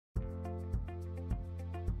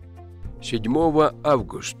7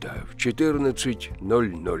 августа в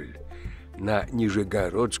 14:00 на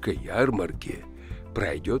Нижегородской ярмарке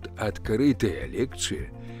пройдет открытая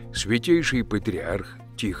лекция «Святейший Патриарх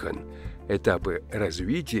Тихон. Этапы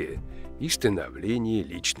развития и становления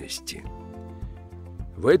личности».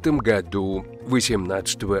 В этом году,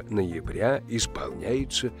 18 ноября,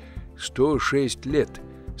 исполняется 106 лет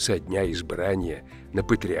со дня избрания на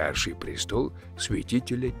патриарший престол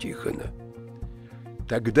святителя Тихона.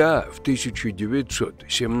 Тогда, в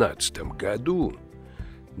 1917 году,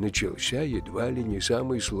 начался едва ли не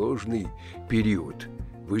самый сложный период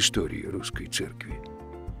в истории русской церкви.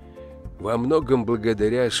 Во многом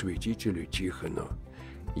благодаря святителю Тихону,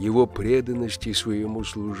 его преданности своему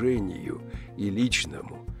служению и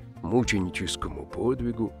личному мученическому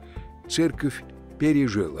подвигу, церковь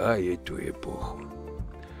пережила эту эпоху.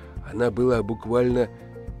 Она была буквально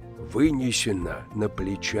вынесена на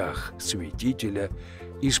плечах святителя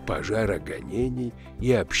из пожара гонений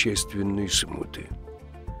и общественной смуты.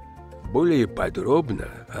 Более подробно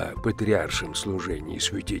о патриаршем служении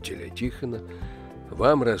святителя Тихона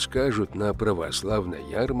вам расскажут на православной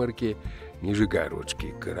ярмарке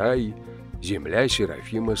Нижегородский край, земля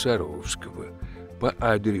Серафима Саровского, по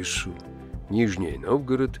адресу Нижний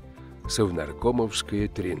Новгород, Совнаркомовская,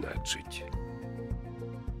 13.